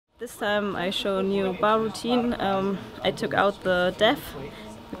This time I show a new bar routine. I took out the dev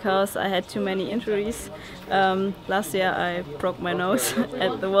because I had too many injuries. Last year I broke my nose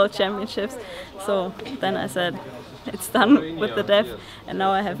at the World Championships, so then I said it's done with the dev, and now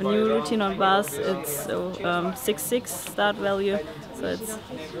I have a new routine on bars. It's 6.6 start value, so it's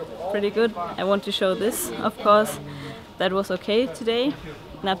pretty good. I want to show this, of course. That was okay today,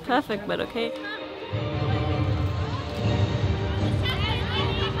 not perfect, but okay.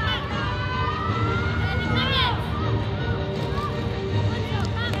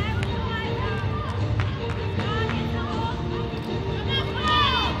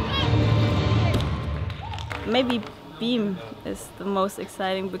 Maybe beam is the most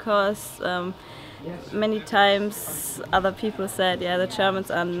exciting because many times other people said, yeah, the Germans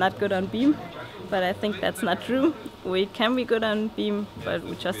are not good on beam, but I think that's not true. We can be good on beam, but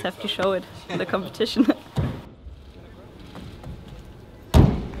we just have to show it in the competition.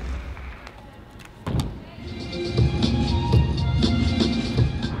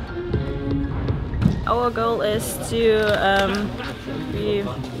 Our goal is to be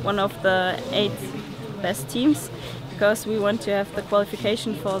one of the 8 best teams, because we want to have the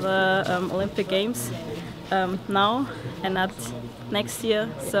qualification for the Olympic Games now and not next year.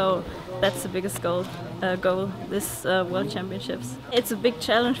 So that's the biggest goal this World Championships. It's a big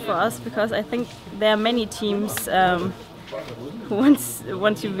challenge for us because I think there are many teams who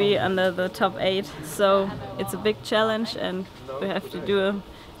want to be under the top 8. So it's a big challenge and we have to do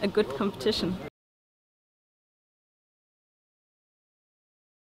a good competition.